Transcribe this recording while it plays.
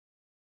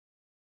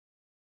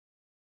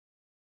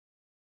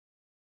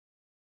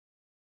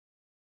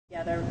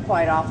together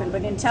quite often,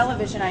 but in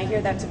television I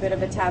hear that's a bit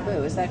of a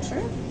taboo. Is that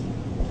true?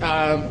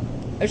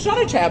 It's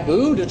not a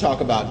taboo to talk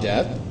about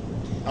death.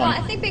 Well,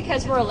 I think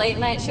because we're a late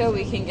night show,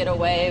 we can get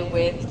away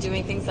with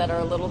doing things that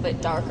are a little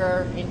bit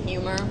darker in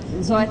humor.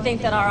 So I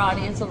think that our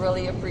audience will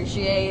really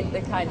appreciate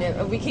the kind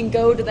of, we can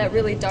go to that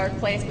really dark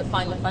place but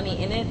find the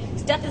funny in it.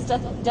 'Cause death is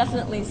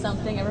definitely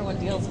something everyone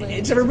deals with.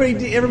 It's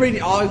everybody.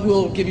 I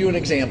will give you an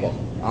example.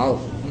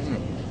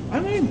 I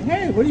mean,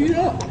 hey, what do you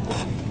know?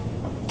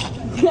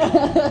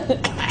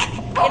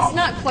 It's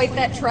not quite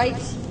that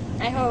trite,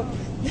 I hope.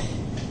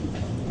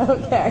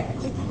 Okay.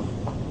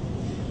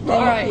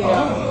 All right.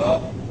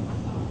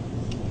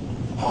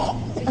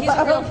 So he's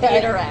a real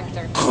theater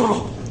actor.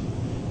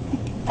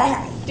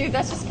 Dude,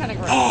 that's just kind of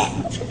gross. So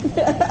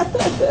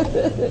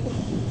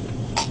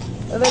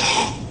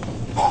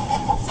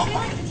we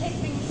like to take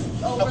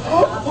things over the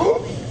top.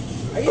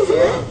 Are you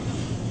serious?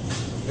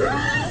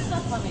 That's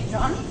not funny,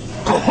 John.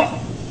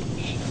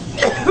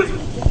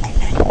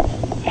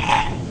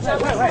 John,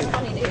 Wait.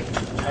 funny, dude.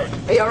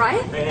 Are you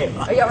alright? Hey,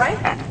 Are you alright?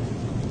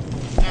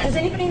 Does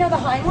anybody know the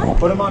Heimlich?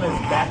 put him on his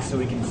back so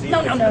we can see. No.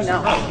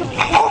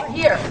 Over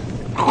here.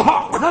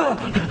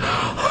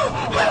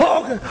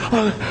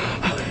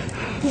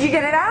 Did you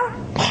get it out?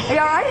 Are you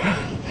alright?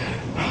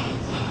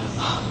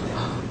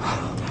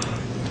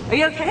 Are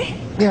you okay?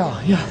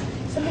 Yeah.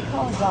 Somebody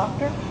call a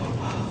doctor.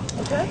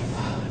 Okay?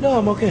 No,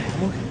 I'm okay.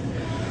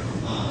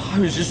 I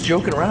was just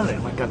joking around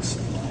and my guts.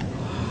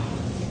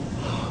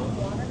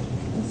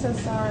 I'm so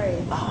sorry.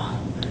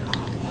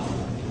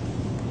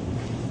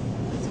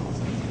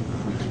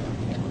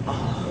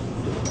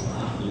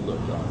 You look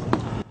awesome.